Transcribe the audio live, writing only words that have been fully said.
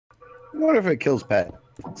I wonder if it kills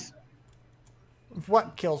pets.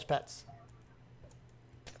 What kills pets?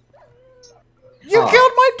 You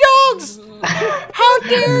killed my dogs! How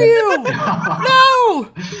dare you!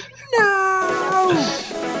 No! No!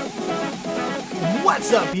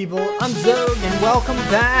 What's up, people? I'm Xogue, and welcome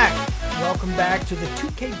back. Welcome back to the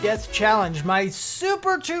 2K Death Challenge, my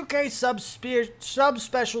Super 2K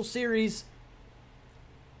sub-special series.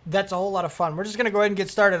 That's a whole lot of fun. We're just going to go ahead and get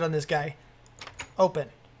started on this guy. Open.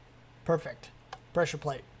 Perfect. Pressure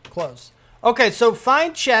plate. Close. Okay, so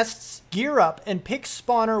find chests, gear up, and pick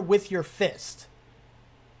spawner with your fist.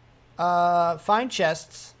 Find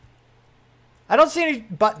chests. I don't see any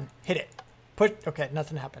button. Hit it. Push. Okay,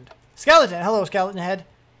 nothing happened. Skeleton. Hello, skeleton head.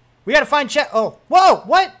 We gotta find chest. Oh, whoa!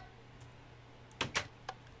 What?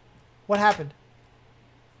 What happened?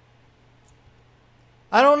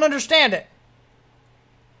 I don't understand it.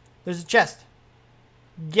 There's a chest.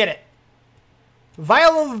 Get it.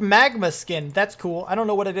 Vial of magma skin. That's cool. I don't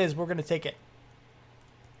know what it is. We're gonna take it.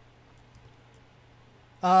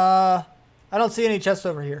 I don't see any chests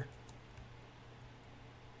over here.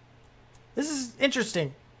 This is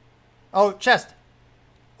interesting. Oh, chest.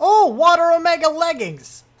 Oh, water omega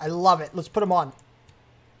leggings. I love it. Let's put them on.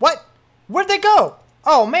 What? Where'd they go?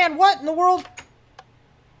 Oh, man. What in the world?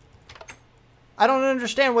 I don't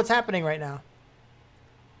understand what's happening right now.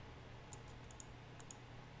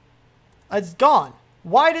 It's gone.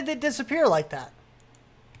 Why did it disappear like that?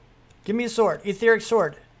 Give me a sword. Etheric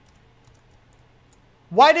sword.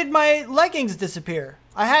 Why did my leggings disappear?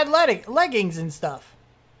 I had leggings and stuff.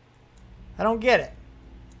 I don't get it.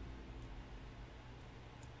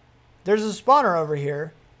 There's a spawner over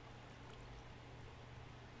here.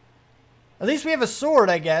 At least we have a sword,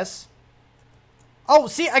 I guess. Oh,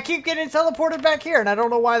 see, I keep getting teleported back here, and I don't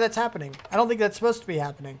know why that's happening. I don't think that's supposed to be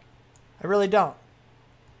happening. I really don't.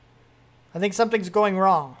 I think something's going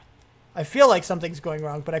wrong. I feel like something's going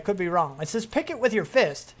wrong, but I could be wrong. It says pick it with your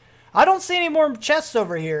fist. I don't see any more chests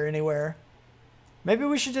over here anywhere. Maybe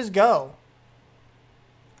we should just go.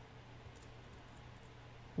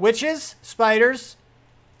 Witches, spiders,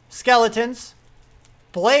 skeletons,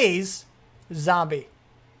 blaze, zombie.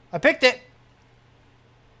 I picked it.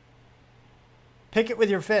 Pick it with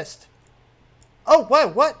your fist. Oh,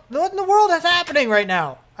 what? What in the world is happening right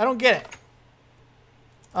now? I don't get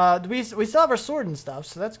it. We still have our sword and stuff,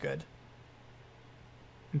 so that's good.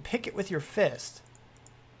 And pick it with your fist.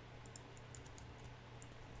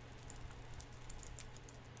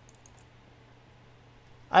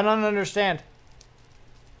 I don't understand.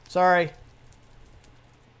 Sorry. Are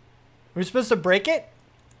we supposed to break it?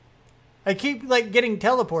 I keep, like, getting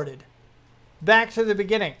teleported back to the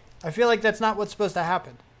beginning. I feel like that's not what's supposed to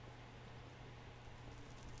happen.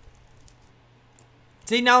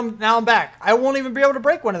 See, now I'm back. I won't even be able to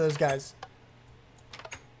break one of those guys.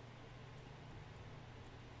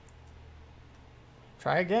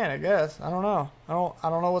 Try again, I guess. I don't know. I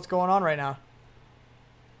don't know what's going on right now.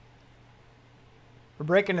 We're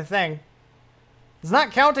breaking a thing. It's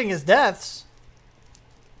not counting as deaths.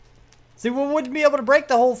 See, we wouldn't be able to break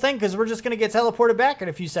the whole thing because we're just going to get teleported back in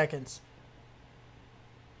a few seconds.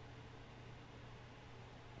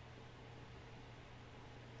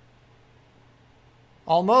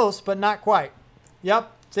 Almost, but not quite.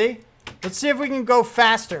 Yep, see? Let's see if we can go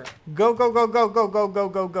faster. Go, go, go, go, go, go, go,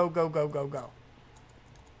 go, go, go, go, go, go.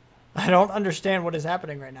 I don't understand what is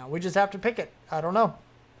happening right now. We just have to pick it. I don't know.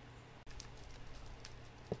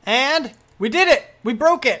 And we did it. We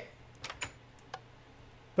broke it.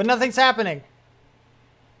 But nothing's happening.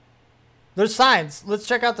 There's signs. Let's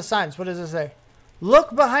check out the signs. What does it say?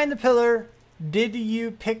 Look behind the pillar. Did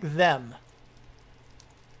you pick them?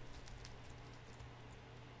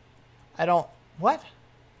 I don't... What?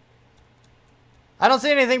 I don't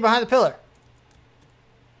see anything behind the pillar.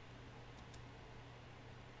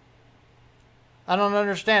 I don't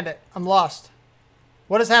understand it. I'm lost.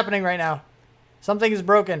 What is happening right now? Something is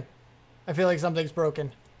broken. I feel like something's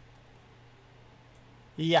broken.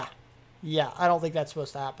 Yeah. Yeah, I don't think that's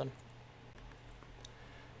supposed to happen.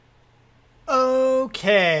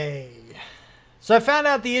 Okay. So I found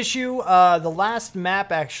out the issue, the last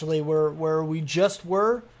map actually, where we just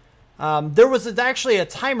were. There was actually a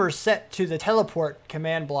timer set to the teleport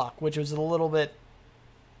command block, which was a little bit...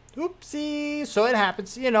 Oopsie. So it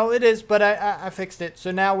happens. You know, it is, but I fixed it.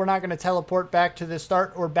 So now we're not going to teleport back to the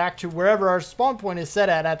start or back to wherever our spawn point is set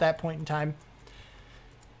at that point in time.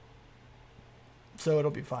 So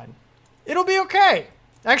it'll be fine. It'll be okay.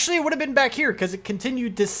 Actually, it would have been back here because it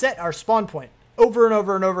continued to set our spawn point over and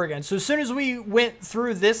over and over again. So as soon as we went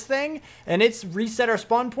through this thing and it's reset our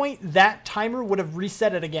spawn point, that timer would have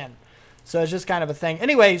reset it again. So it's just kind of a thing.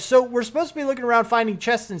 Anyway, so we're supposed to be looking around finding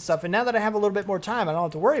chests and stuff. And now that I have a little bit more time, I don't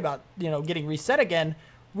have to worry about, you know, getting reset again.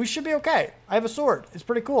 We should be okay. I have a sword. It's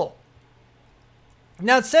pretty cool.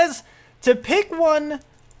 Now it says to pick one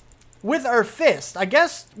with our fist. I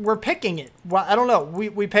guess we're picking it. Well, I don't know.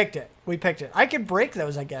 We picked it. We picked it. I could break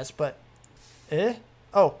those, I guess, but...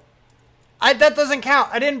 Oh. That doesn't count.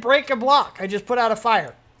 I didn't break a block. I just put out a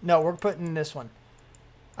fire. No, we're putting this one.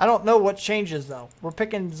 I don't know what changes, though. We're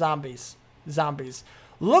picking zombies. Zombies.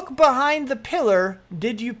 Look behind the pillar.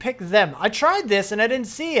 Did you pick them? I tried this, and I didn't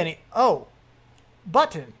see any. Oh.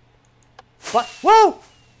 Button. But... Whoa!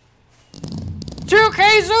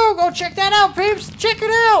 2K Xogue! Go check that out, peeps! Check it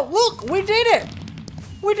out! Look! We did it!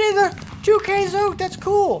 We did the 2K Xogue! That's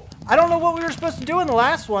cool! I don't know what we were supposed to do in the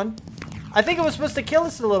last one. I think it was supposed to kill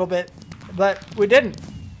us a little bit, but we didn't.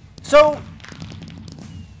 So...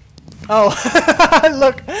 Oh,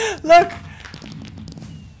 look, look.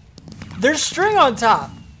 There's string on top.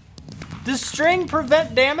 Does string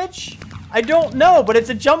prevent damage? I don't know, but it's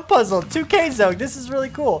a jump puzzle. 2K Xogue. This is really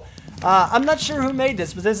cool. I'm not sure who made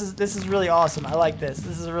this, but this is really awesome. I like this.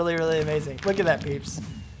 This is really, really amazing. Look at that, peeps.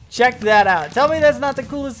 Check that out. Tell me that's not the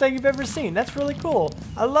coolest thing you've ever seen. That's really cool.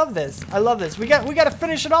 I love this. I love this. We got to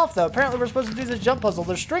finish it off though. Apparently we're supposed to do this jump puzzle.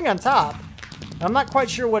 There's string on top. I'm not quite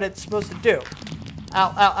sure what it's supposed to do.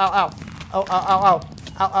 Ow, ow, ow, ow. Oh, ow, ow, ow.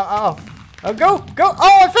 Ow, ow, ow, ow. Oh, go, go.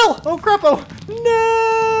 Oh, I fell. Oh, crap. Oh,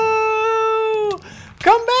 no.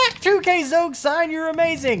 Come back, 2K Xogue sign. You're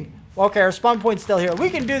amazing. Okay, our spawn point's still here. We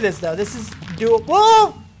can do this, though. This is doable.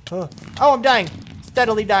 Whoa. Oh, I'm dying.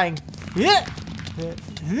 Steadily dying. Yeah. Yeah.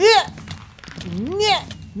 Yeah.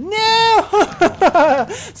 No.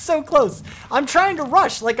 So close. I'm trying to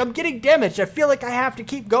rush. Like, I'm getting damaged. I feel like I have to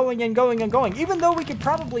keep going and going and going. Even though we could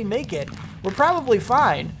probably make it. We're probably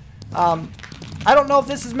fine. I don't know if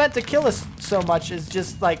this is meant to kill us so much. It's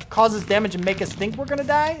just like causes damage and make us think we're gonna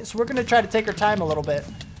die. So we're gonna try to take our time a little bit.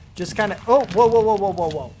 Just kind of. Oh, whoa, whoa, whoa, whoa, whoa,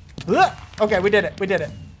 whoa. Okay, we did it. We did it.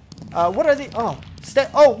 What are the? Oh,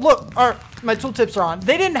 oh, look. My tooltips are on.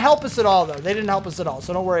 They didn't help us at all, though. They didn't help us at all.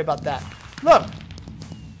 So don't worry about that. Look.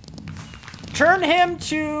 Turn him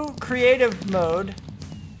to creative mode.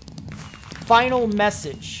 Final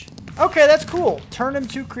message. Okay, that's cool. Turn him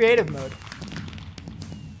to creative mode.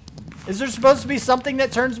 Is there supposed to be something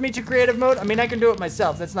that turns me to creative mode? I mean, I can do it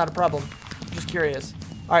myself. That's not a problem. Just curious.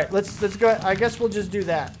 All right, let's go. I guess we'll just do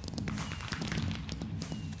that.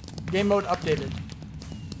 Game mode updated.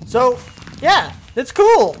 So, yeah, that's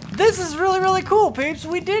cool. This is really, really cool, peeps.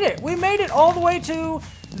 We did it. We made it all the way to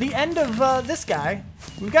the end of this guy.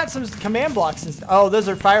 We've got some command blocks and stuff. Oh, those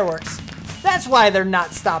are fireworks. That's why they're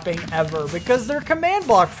not stopping ever, because they're command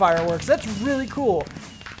block fireworks. That's really cool.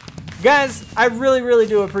 Guys, I really, really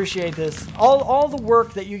do appreciate this. All the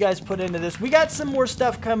work that you guys put into this. We got some more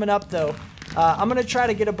stuff coming up, though. I'm going to try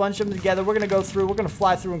to get a bunch of them together. We're going to go through. We're going to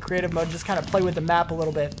fly through in creative mode, just kind of play with the map a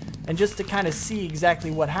little bit, and just to kind of see exactly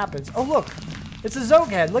what happens. Oh, look. It's a Xogue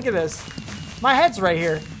head. Look at this. My head's right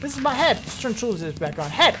here. This is my head. Let's turn tools back on.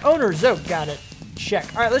 Head. Owner Xogue. Got it.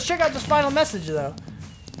 Check. All right, let's check out this final message, though.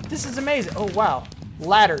 This is amazing. Oh, wow.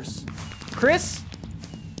 Ladders. Chris.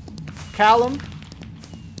 Callum.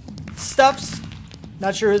 Stuffs.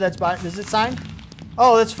 Not sure who that's by. Is it signed?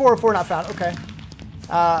 Oh, that's 404 not found. Okay.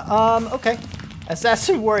 Okay.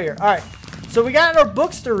 Assassin Warrior. All right. So we got our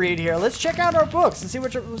books to read here. Let's check out our books and see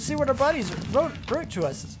what our buddies wrote to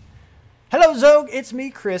us. Hello, Xogue. It's me,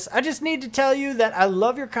 Chris. I just need to tell you that I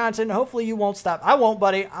love your content. Hopefully you won't stop. I won't,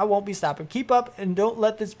 buddy. I won't be stopping. Keep up and don't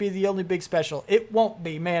let this be the only big special. It won't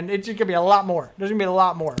be, man. It's going to be a lot more. There's going to be a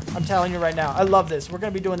lot more. I'm telling you right now. I love this. We're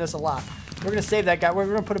going to be doing this a lot. We're going to save that guy. We're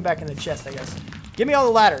going to put him back in the chest, I guess. Give me all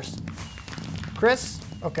the ladders. Chris?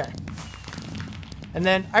 Okay. And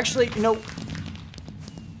then, actually, you know,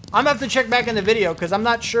 I'm going to have to check back in the video because I'm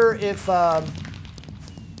not sure if that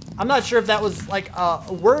was like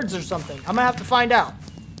words or something. I'm going to have to find out.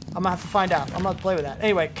 I'm going to have to play with that.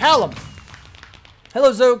 Anyway, Callum.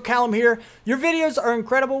 Hello, Xogue. Callum here. Your videos are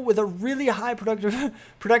incredible with a really high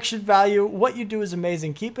production value. What you do is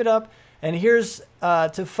amazing. Keep it up. And here's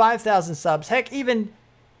to 5,000 subs. Heck, even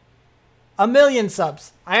 1,000,000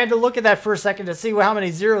 subs. I had to look at that for a second to see how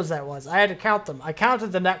many zeros that was. I had to count them. I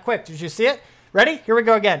counted them that quick. Did you see it? Ready? Here we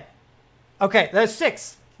go again. Okay, that's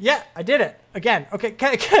 6. Yeah, I did it. Again. Okay,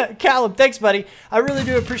 Callum, thanks, buddy. I really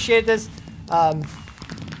do appreciate this.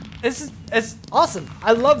 It's awesome.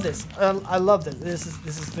 I love this. I love this. This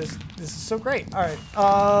is so great. All right.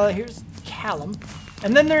 Here's Callum.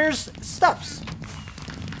 And then there's Stuffs.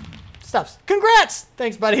 Congrats!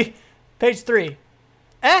 Thanks, buddy. Page 3.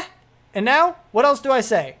 And now, what else do I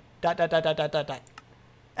say? ...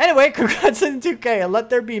 Anyway, congrats on 2K, and let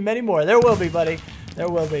there be many more. There will be, buddy. There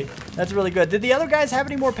will be. That's really good. Did the other guys have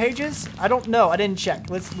any more pages? I don't know. I didn't check.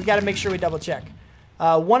 We got to make sure we double check.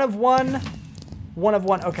 1 of 1. 1 of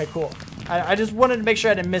 1. Okay, cool. I just wanted to make sure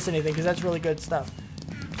I didn't miss anything because that's really good stuff.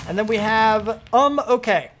 And then we have,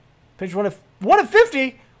 okay. Page 1 of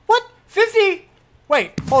 50? What? 50?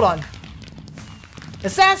 Wait, hold on.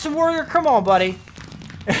 Assassin Warrior, come on, buddy.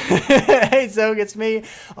 Hey, Xogue, it's me,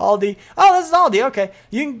 Aldi. Oh, this is Aldi. Okay.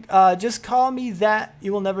 You can just call me that.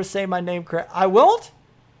 You will never say my name correct. I won't?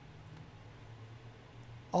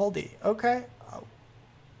 Aldi. Okay. Oh.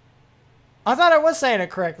 I thought I was saying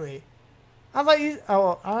it correctly. I thought you...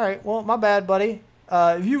 Oh, all right. Well, my bad, buddy.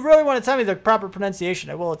 If you really want to tell me the proper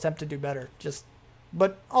pronunciation, I will attempt to do better.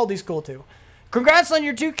 But Aldi's cool, too. Congrats on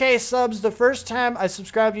your 2K subs. The first time I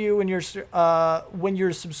subscribed to you when you're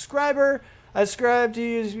a subscriber, I subscribe to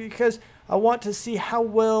you because I want to see how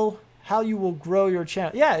you will grow your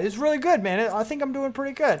channel. Yeah, it's really good, man. I think I'm doing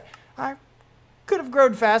pretty good. I could have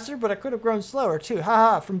grown faster, but I could have grown slower, too.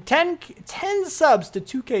 Haha. From 10 subs to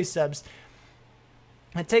 2K subs.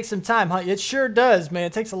 It takes some time, huh? It sure does, man.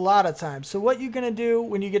 It takes a lot of time. So what you going to do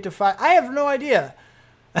when you get to 5? I have no idea.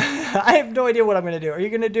 I have no idea what I'm going to do. Are you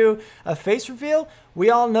going to do a face reveal? We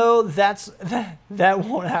all know that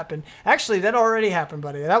won't happen. Actually, that already happened,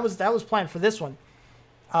 buddy. That was planned for this one.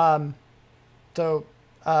 So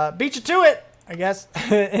beat you to it, I guess.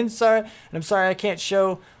 I'm sorry I can't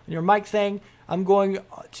show your mic thing. I'm going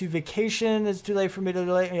to vacation. It's too late for me to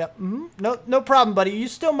delay. Yep. No problem, buddy. You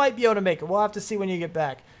still might be able to make it. We'll have to see when you get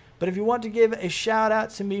back. But if you want to give a shout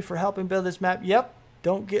out to me for helping build this map, yep.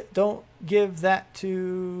 Don't give it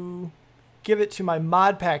to my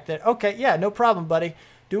mod pack. Okay, yeah, no problem, buddy.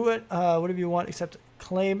 Do it whatever you want, except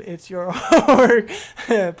claim it's your work.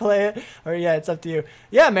 Play it, or yeah, it's up to you.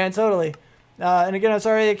 Yeah, man, totally. And again, I'm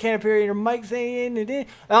sorry I can't appear in your mic thing.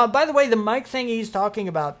 By the way, the mic thing he's talking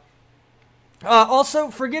about. Also,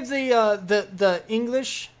 forgive the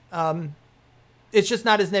English. It's just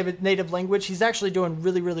not his native language. He's actually doing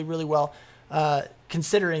really well,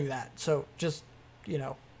 considering that. So just, you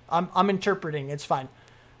know, I'm interpreting. It's fine.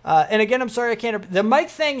 And again, I'm sorry I can't. The mic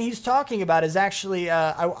thing he's talking about is actually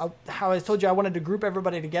how I told you I wanted to group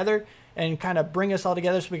everybody together and kind of bring us all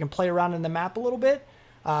together so we can play around in the map a little bit.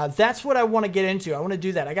 That's what I want to get into. I want to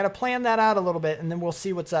do that. I got to plan that out a little bit, and then we'll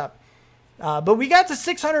see what's up. But we got to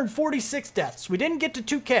 646 deaths. We didn't get to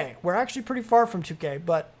 2K. We're actually pretty far from 2K,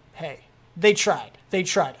 but hey, they tried. They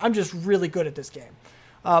tried. I'm just really good at this game.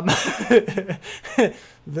 A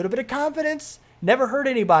little bit of confidence. Never hurt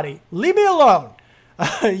anybody. Leave me alone.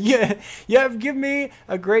 You have given me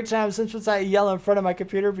a great time since I yell in front of my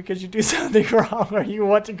computer because you do something wrong or you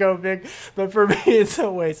want to go big. But for me, it's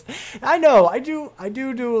a waste. I know. I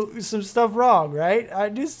do some stuff wrong, right?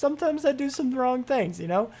 Sometimes I do some wrong things, you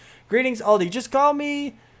know? Greetings, Aldi. Just call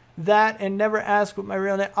me that and never ask what my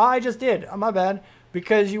real name. Oh, I just did. Oh, my bad.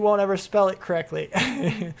 Because you won't ever spell it correctly.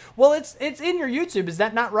 Well, it's in your YouTube. Is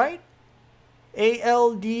that not right?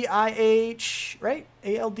 A-L-D-I-H, right?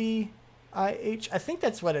 A-L-D-I-H. I think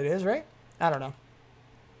that's what it is, right? I don't know.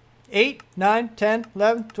 8, 9, 10,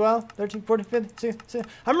 11, 12, 13, 14, 15, 16.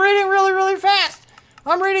 I'm reading really fast.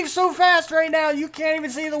 I'm reading so fast right now. You can't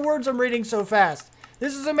even see the words I'm reading so fast.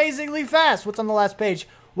 This is amazingly fast. What's on the last page?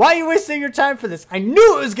 Why are you wasting your time for this? I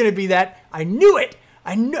knew it was going to be that. I knew it.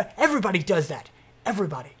 I knew. Everybody does that.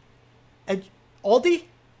 Everybody. Aldi?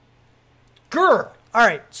 Grr. All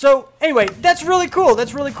right. So anyway, that's really cool.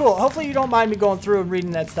 That's really cool. Hopefully you don't mind me going through and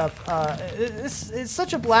reading that stuff. It's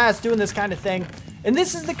such a blast doing this kind of thing. And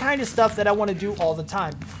this is the kind of stuff that I want to do all the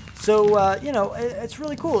time. So, you know, it's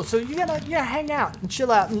really cool. So you gotta hang out and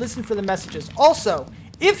chill out and listen for the messages. Also,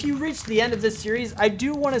 if you reach the end of this series, I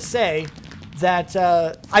do want to say that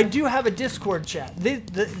I do have a Discord chat. The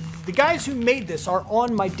guys who made this are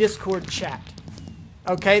on my Discord chat.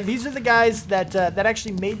 Okay, these are the guys that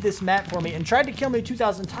actually made this map for me and tried to kill me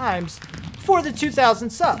 2,000 times for the 2,000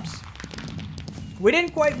 subs. We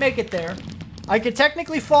didn't quite make it there. I could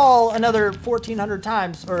technically fall another 1,400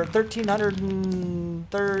 times, or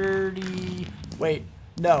 1,330... Wait,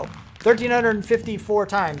 no. 1,354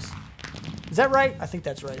 times. Is that right? I think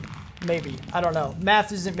that's right. Maybe. I don't know.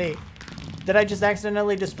 Math isn't me. Did I just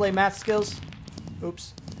accidentally display math skills?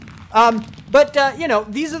 Oops. But you know,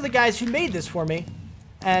 these are the guys who made this for me.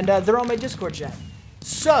 And they're on my Discord chat.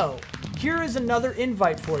 So, here is another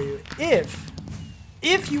invite for you.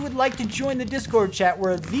 If you would like to join the Discord chat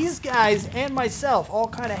where these guys and myself all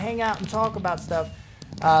kind of hang out and talk about stuff,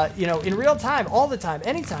 you know, in real time, all the time,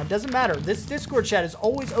 anytime, doesn't matter. This Discord chat is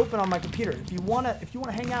always open on my computer. If you wanna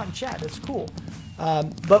hang out and chat, that's cool.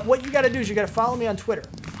 But what you gotta do is you gotta follow me on Twitter.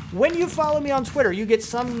 when you follow me on Twitter, you get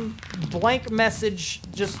some blank message,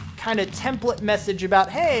 just kind of template message about,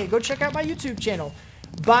 hey, go check out my YouTube channel.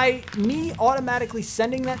 By me automatically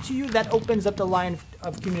sending that to you, that opens up the line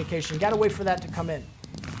of communication. You gotta wait for that to come in.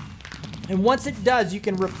 And once it does, you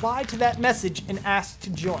can reply to that message and ask to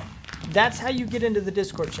join. That's how you get into the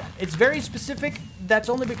Discord chat. It's very specific. That's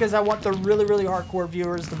only because I want the really, really hardcore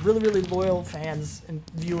viewers, the really, really loyal fans and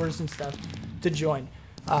viewers and stuff to join.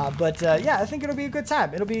 Yeah, I think it'll be a good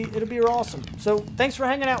time. It'll be awesome. So thanks for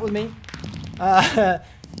hanging out with me.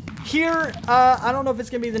 Here, I don't know if it's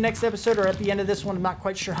gonna be the next episode or at the end of this one. I'm not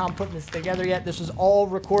quite sure how I'm putting this together yet. This was all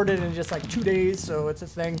recorded in just like 2 days, so it's a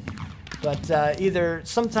thing. But either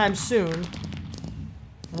sometime soon,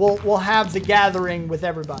 we'll have the gathering with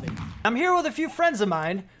everybody. I'm here with a few friends of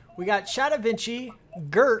mine. We got Shadow Vinci,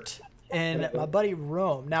 Gert, and my buddy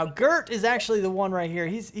Rome. Now, Gert is actually the one right here.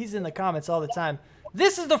 He's in the comments all the time.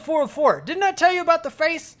 This is the 404. Didn't I tell you about the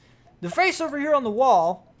face? The face over here on the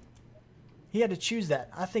wall. He had to choose that.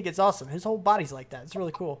 I think it's awesome. His whole body's like that. It's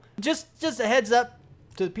really cool. Just a heads up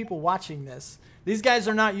to the people watching this. These guys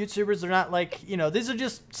are not YouTubers. They're not like, you know, these are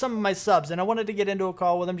just some of my subs. And I wanted to get into a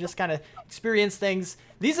call with them, just kind of experience things.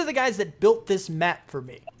 These are the guys that built this map for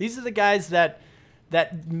me. These are the guys that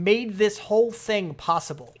made this whole thing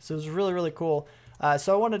possible. So it was really, really cool.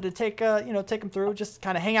 So I wanted to take them through, just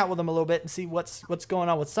kind of hang out with them a little bit and see what's going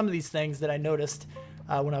on with some of these things that I noticed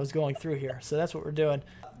when I was going through here. So that's what we're doing.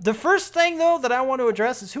 The first thing, though, that I want to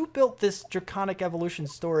address is who built this Draconic Evolution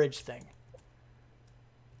storage thing?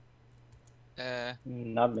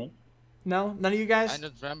 Not me. No? None of you guys? I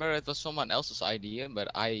don't remember. It was someone else's idea, but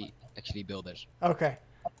I actually built it. Okay.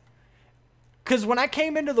 Because when I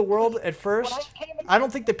came into the world at first, I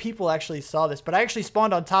don't think the people actually saw this, but I actually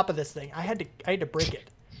spawned on top of this thing. I had to break it.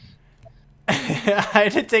 I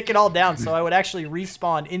had to take it all down so I would actually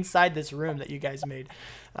respawn inside this room that you guys made.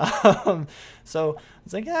 So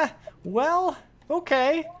it's like, well,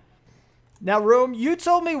 okay. Now, Rome, you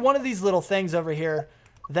told me one of these little things over here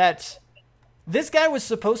that this guy was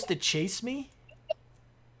supposed to chase me.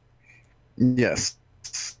 Yes.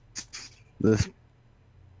 This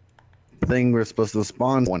thing we're supposed to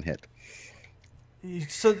spawn one hit.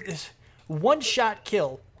 So this one-shot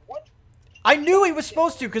kill. I knew he was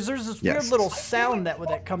supposed to because there's this weird little sound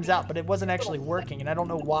that comes out, but it wasn't actually working, and I don't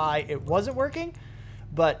know why it wasn't working,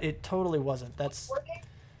 but it totally wasn't.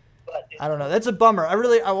 I don't know. That's a bummer. I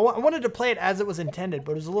wanted to play it as it was intended,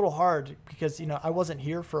 but it was a little hard because, you know, I wasn't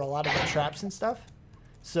here for a lot of the traps and stuff.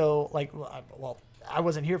 So, like, well, I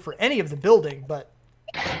wasn't here for any of the building, but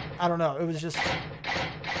I don't know. It was just...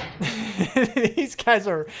 These guys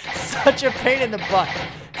are such a pain in the butt.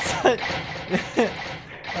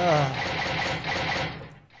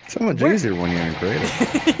 So much easier when you're in creative.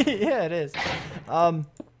 Yeah, it is.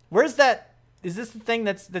 Where's that? Is this the thing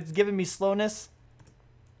that's giving me slowness?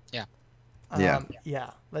 Yeah.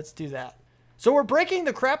 Yeah, let's do that. So we're breaking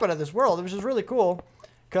the crap out of this world, which is really cool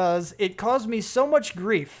because it caused me so much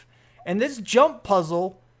grief. And this jump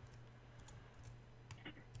puzzle,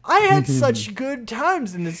 I had such good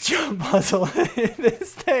times in this jump puzzle.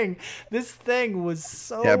 This thing was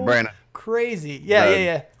so crazy.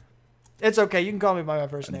 Yeah. It's okay. You can call me by my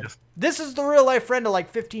first name. This is the real life friend of like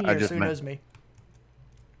 15 years, so he knows me.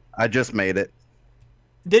 I just made it.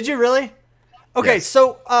 Did you really? Okay, yes.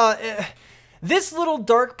 So this little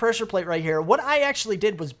dark pressure plate right here, what I actually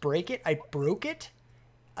did was break it. I broke it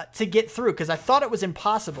to get through because I thought it was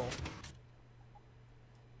impossible.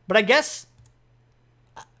 But I guess...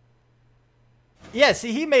 Yeah,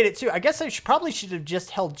 see, he made it too. I guess I probably should have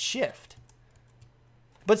just held shift.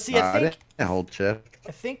 But see, I think... I didn't hold shift.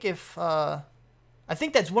 I think if... I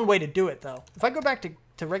think that's one way to do it, though. If I go back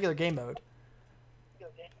to regular game mode...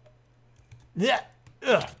 Yeah.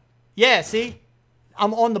 Ugh. Yeah, see?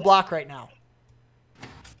 I'm on the block right now.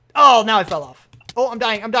 Oh, now I fell off. Oh, I'm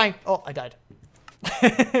dying. Oh, I died.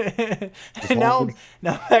 And now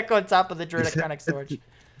I'm back on top of the Draconic storage.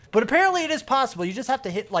 But apparently it is possible. You just have to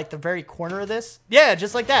hit, like, the very corner of this. Yeah,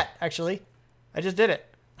 just like that, actually. I just did it.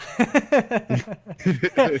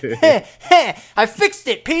 I fixed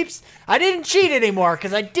it, peeps. I didn't cheat anymore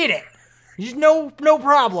because I did it. Just no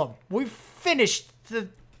problem. We finished the...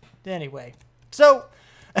 Anyway. So,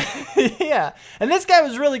 yeah. And this guy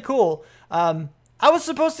was really cool. I was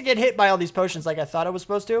supposed to get hit by all these potions like I thought I was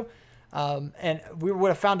supposed to. And we would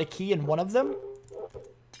have found a key in one of them.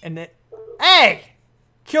 And it... Hey!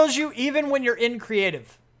 Kills you even when you're in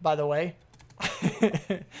creative, by the way.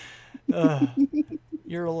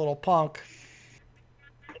 You're a little punk.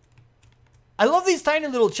 I love these tiny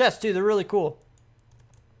little chests, too. They're really cool.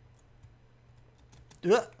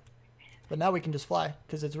 But now we can just fly,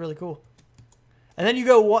 because it's really cool. And then you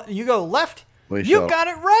go left. You got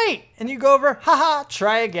it right. And you go over, haha,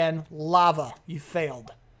 try again. Lava. You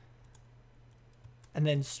failed. And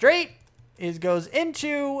then straight goes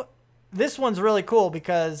into, this one's really cool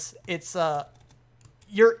because it's,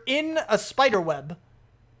 you're in a spider web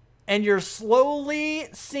and you're slowly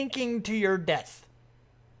sinking to your death.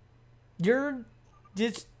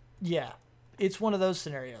 Yeah, it's one of those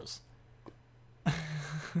scenarios.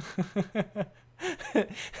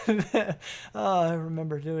 Oh, I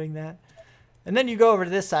remember doing that. And then you go over to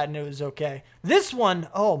this side and it was okay. This one,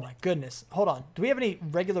 oh my goodness. Hold on. Do we have any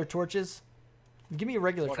regular torches? Give me a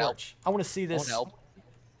regular torch. I want to see this. Won't help.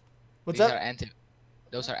 What's These up?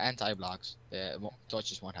 Those are anti-blocks.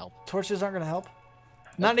 Torches won't help. Torches aren't going to help?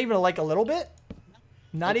 Not even like a little bit?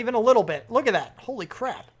 Not even a little bit. Look at that. Holy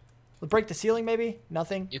crap. We'll break the ceiling maybe?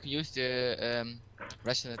 Nothing? You can use the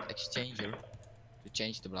resonant exchanger to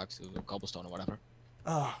change the blocks to cobblestone or whatever.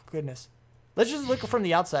 Oh, goodness. Let's just look from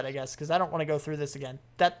the outside, I guess, because I don't want to go through this again.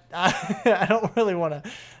 I don't really want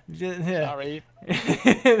to. Yeah. Sorry.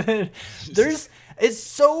 It's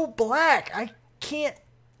so black. I can't,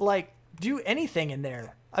 like, do anything in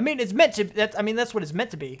there. I mean, it's meant to. That's what it's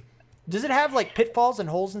meant to be. Does it have like pitfalls and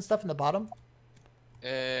holes and stuff in the bottom?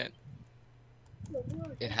 It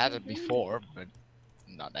had it before, but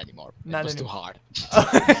not anymore. It was too hard.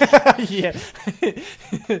 Yeah.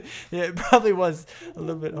 Yeah, it probably was a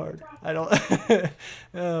little bit hard. I don't.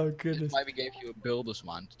 Oh goodness. That's why we gave you a builder's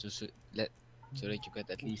wand so that you could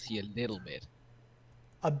at least see a little bit.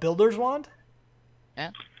 A builder's wand?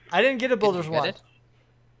 Yeah. I didn't get a builder's wand. It?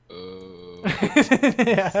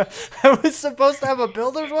 Yeah, I was supposed to have a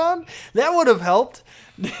builder's wand. That would have helped.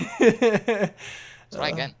 Try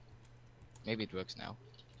again. Maybe it works now.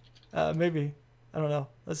 Maybe. I don't know.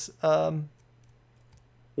 Let's.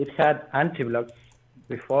 It had anti-blocks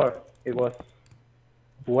before. It was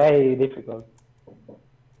way difficult.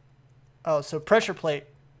 Oh, so pressure plate.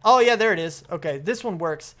 Oh yeah, there it is. Okay, this one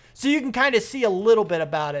works. So you can kind of see a little bit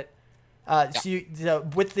about it. So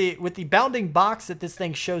with the bounding box that this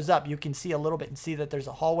thing shows up, you can see a little bit and see that there's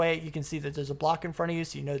a hallway. You can see that there's a block in front of you,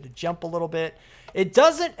 so you know to jump a little bit. It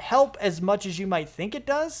doesn't help as much as you might think it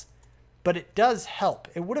does, but it does help.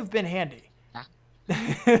 It would have been handy.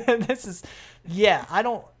 This is, yeah. I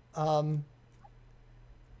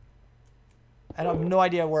have no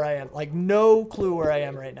idea where I am. Like no clue where I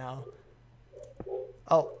am right now.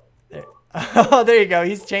 Oh, there. Oh, there you go.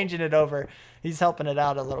 He's changing it over. He's helping it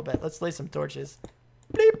out a little bit. Let's lay some torches.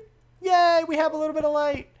 Bleep. Yay, we have a little bit of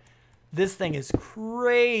light. This thing is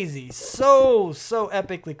crazy. So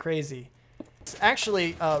epically crazy.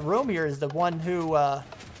 Actually, Rome here is the one who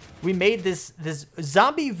we made this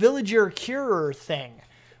zombie villager curer thing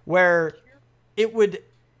where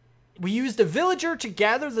we used a villager to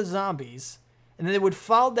gather the zombies and then they would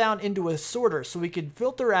fall down into a sorter so we could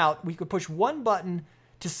filter out. We could push one button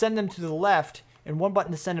to send them to the left and one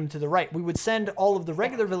button to send them to the right. We would send all of the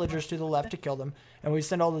regular villagers to the left to kill them, and we'd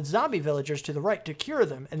send all the zombie villagers to the right to cure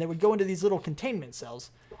them, and they would go into these little containment cells.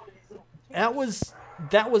 That was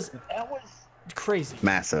crazy.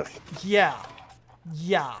 Massive. Yeah.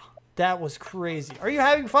 Yeah. That was crazy. Are you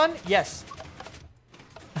having fun? Yes.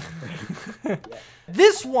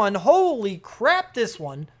 This one, holy crap, this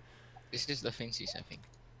one. This is the Finsies, I think.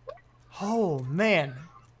 Oh, man.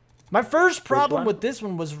 My first problem with this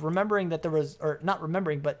one was remembering that there was, or not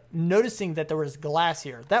remembering, but noticing that there was glass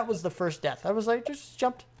here. That was the first death. I was like, just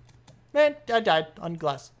jumped. Man, I died on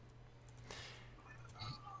glass.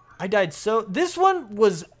 I died so... This one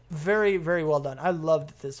was very, very well done. I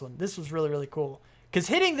loved this one. This was really, really cool. Because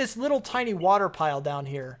hitting this little tiny water pile down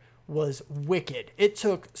here was wicked. It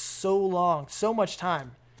took so long, so much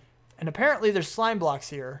time. And apparently there's slime blocks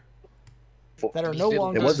here that are no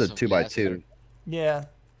longer... It was a 2x2. Yeah.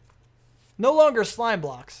 No longer slime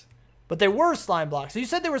blocks, but they were slime blocks. So you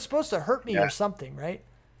said they were supposed to hurt me or something, right?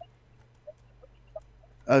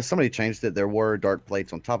 Somebody changed it. There were dark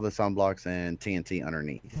plates on top of the slime blocks and TNT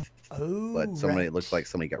underneath. Oh, but somebody, it looks like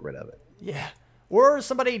somebody got rid of it. Yeah. Or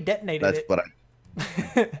somebody detonated it. That's what I...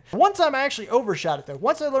 One time I actually overshot it, though.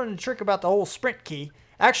 Once I learned the trick about the whole sprint key,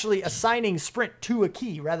 actually assigning sprint to a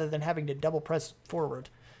key rather than having to double press forward,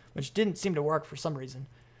 which didn't seem to work for some reason.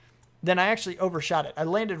 Then I actually overshot it. I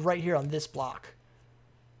landed right here on this block.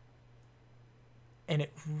 And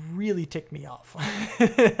it really ticked me off.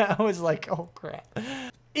 I was like, oh, crap.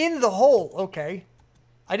 In the hole. Okay.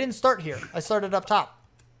 I didn't start here. I started up top.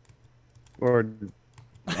 Or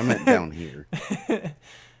I meant down here.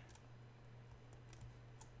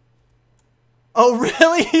 Oh,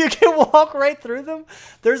 really? You can walk right through them?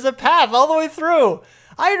 There's a path all the way through.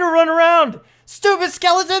 I had to run around. Stupid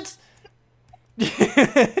skeletons.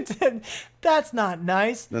 That's not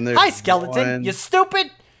nice. Then Hi, skeleton. one. You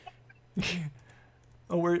stupid.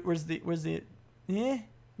 Oh, where's the? Yeah.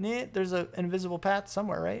 There's an invisible path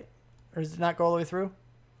somewhere, right? Or does it not go all the way through?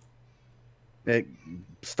 It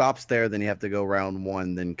stops there, then you have to go round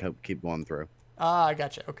one, then keep going through. Ah, I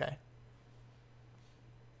gotcha. Okay.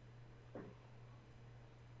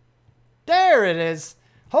 There it is.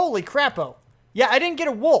 Holy crapo. Yeah, I didn't get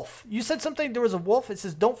a wolf. You said something, there was a wolf. It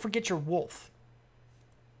says, don't forget your wolf.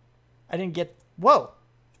 I didn't get... Whoa.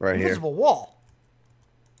 Right here. Invisible wall.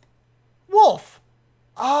 Wolf.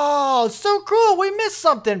 Oh, so cool. We missed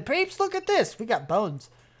something, peeps. Look at this. We got bones.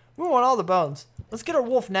 We want all the bones. Let's get our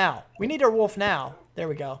wolf now. We need our wolf now. There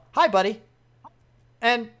we go. Hi, buddy.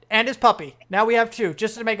 And his puppy. Now we have 2,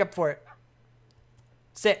 just to make up for it.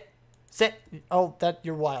 Sit. Sit. Oh,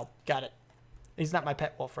 you're wild. Got it. He's not my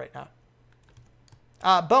pet wolf right now.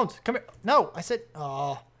 Bones, come here. No, I said,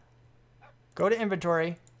 oh. Go to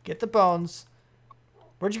inventory. Get the bones.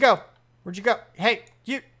 Where'd you go? Where'd you go? Hey,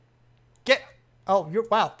 you. Get. Oh,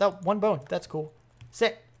 wow, that 1 bone. That's cool.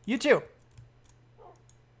 Sit. You too.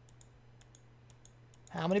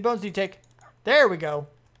 How many bones do you take? There we go.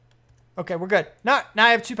 Okay, we're good. Now I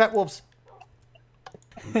have 2 pet wolves.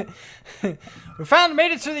 We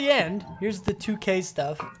made it to the end. Here's the 2K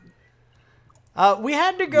stuff. We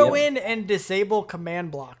had to go in and disable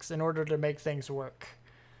command blocks in order to make things work.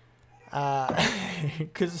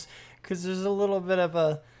 Because there's a little bit of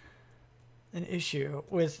an issue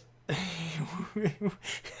with... we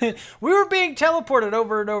were being teleported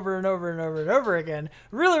over and over and over and over and over again.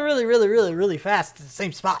 Really fast to the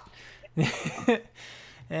same spot.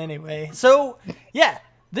 Anyway, so yeah,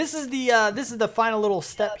 this is the final little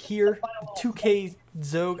step here. 2K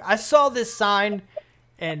Xogue. I saw this sign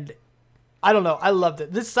and I don't know, I loved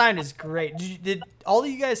it. This sign is great. Did all of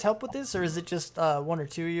you guys help with this, or is it just 1 or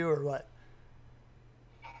 2 of you, or what?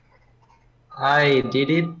 I did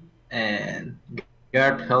it, and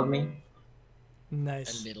Gert helped me.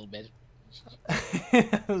 Nice. A little bit.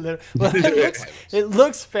 Well, it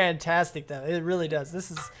looks fantastic though. It really does.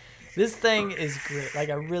 This thing is great. Like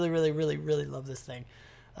I really love this thing.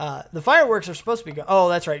 The fireworks are supposed to be oh,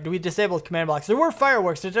 that's right. We disabled command blocks. There were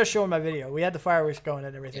fireworks. It does show in my video. We had the fireworks going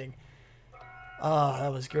and everything. Oh,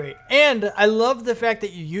 that was great. And I love the fact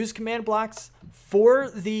that you use command blocks for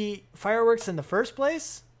the fireworks in the first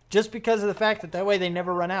place, just because of the fact that way they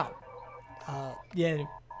never run out. Yeah,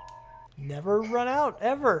 never run out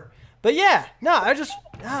ever. But yeah, no, I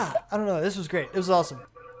don't know. This was great. It was awesome.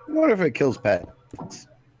 I wonder if it kills pets.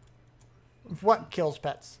 What kills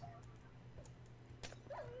pets?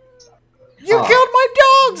 You killed my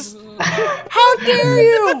dogs! How dare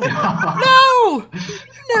you! No!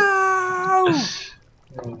 No!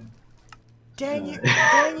 Dang you!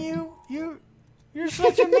 Dang you! You're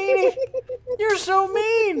such a meanie! You're so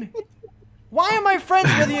mean! Why am I friends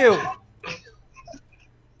with you?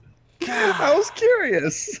 God. I was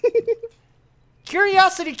curious.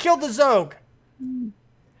 Curiosity killed the Xogue. And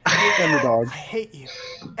the dog. I hate you.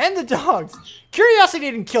 And the dogs. Curiosity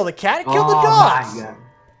didn't kill the cat. It killed the dogs. My God.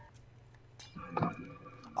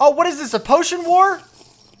 Oh, what is this? A potion war?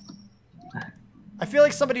 I feel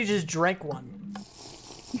like somebody just drank one.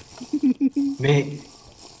 Me.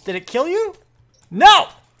 Did it kill you? No!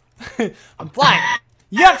 I'm flying.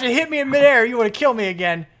 You have to hit me in midair. You want to kill me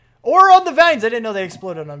again. Or on the vines. I didn't know they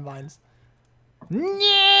exploded on vines.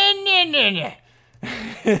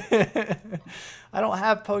 I don't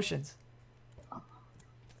have potions.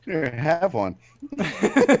 Here, have one.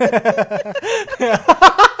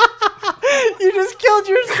 You just killed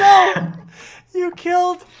yourself. You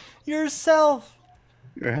killed yourself.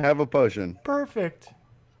 Here, have a potion. Perfect.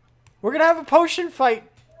 We're going to have a potion fight.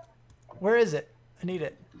 Where is it? I need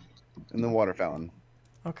it. In the water fountain.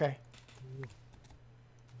 Okay.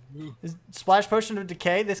 Is splash potion of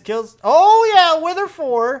decay? This kills. Oh yeah, wither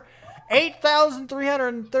 4,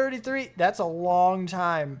 8,333. That's a long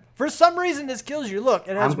time. For some reason, this kills you. Look,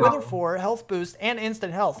 it has wither 4, health boost, and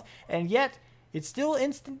instant health, and yet it still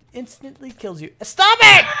instantly kills you. Stop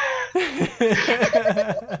it!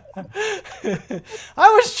 I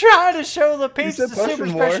was trying to show the peeps the super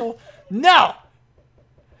special. No.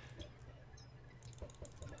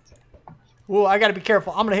 Ooh, I gotta be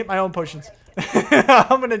careful. I'm gonna hit my own potions.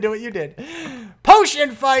 I'm gonna do what you did.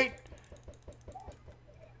 Potion fight.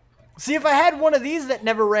 See, if I had one of these that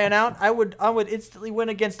never ran out, I would instantly win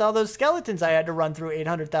against all those skeletons I had to run through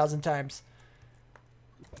 800,000 times.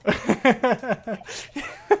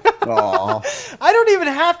 Aww. I don't even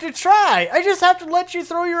have to try. I just have to let you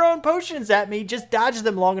throw your own potions at me. Just dodge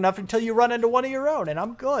them long enough until you run into one of your own, and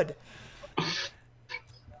I'm good.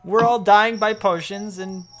 We're all dying by potions,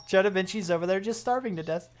 and Joe Da Vinci's over there just starving to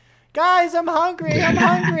death. Guys, I'm hungry. I'm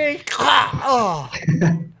hungry. Oh,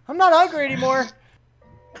 I'm not hungry anymore.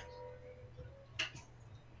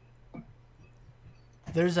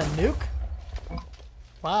 There's a nuke?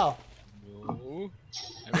 Wow. No.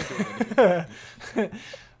 I won't do it.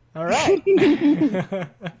 All right.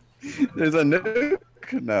 There's a nuke.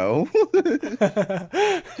 No.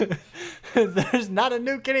 There's not a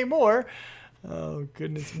nuke anymore. Oh,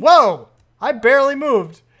 goodness. Whoa! I barely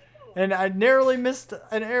moved. And I narrowly missed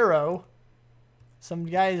an arrow. Some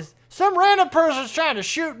random person's trying to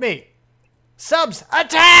shoot me. Subs,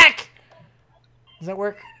 attack! Does that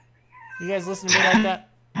work? You guys listen to me like that?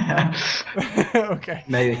 No? Okay.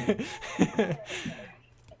 Maybe.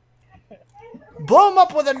 Blow him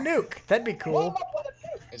up with a nuke. That'd be cool.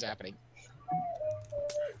 It's happening.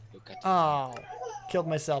 Look at Oh, killed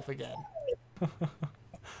myself again.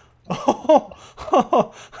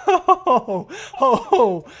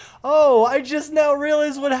 Oh, I just now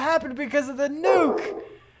realized what happened because of the nuke.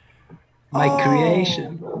 My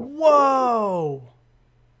creation. Whoa.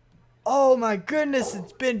 Oh my goodness,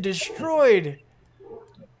 it's been destroyed.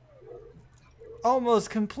 Almost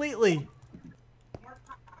completely.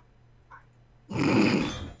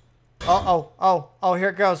 Oh, here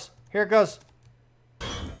it goes. Here it goes.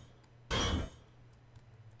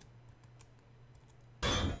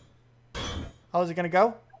 How is it gonna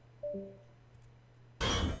go?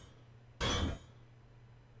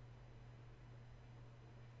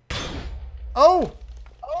 Oh!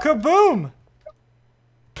 Kaboom!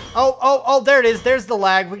 Oh, there it is. There's the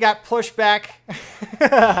lag. We got pushed back.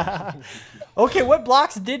 Okay, what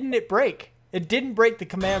blocks didn't it break? It didn't break the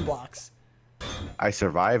command blocks. I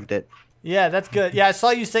survived it. Yeah, that's good. Yeah, I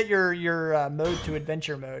saw you set your mode to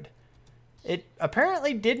adventure mode. It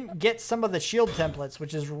apparently didn't get some of the shield templates,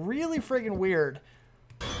 which is really friggin' weird.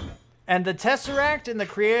 And the Tesseract and the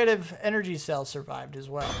creative energy cell survived as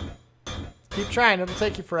well. Keep trying. It'll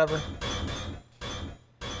take you forever.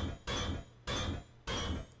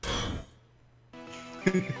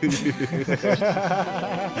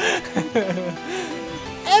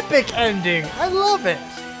 Epic ending. I love it.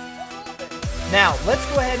 Now, let's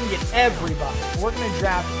go ahead and get everybody. We're going to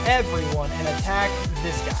draft everyone and attack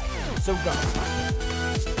this guy. So go.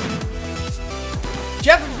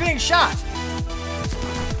 Jeff is being shot.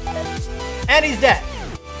 And he's dead.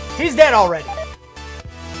 He's dead already.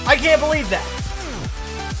 I can't believe that.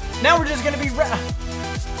 Now we're just going to be...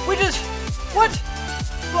 What?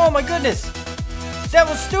 Oh my goodness. That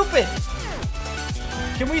was stupid.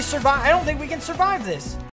 Can we survive? I don't think we can survive this.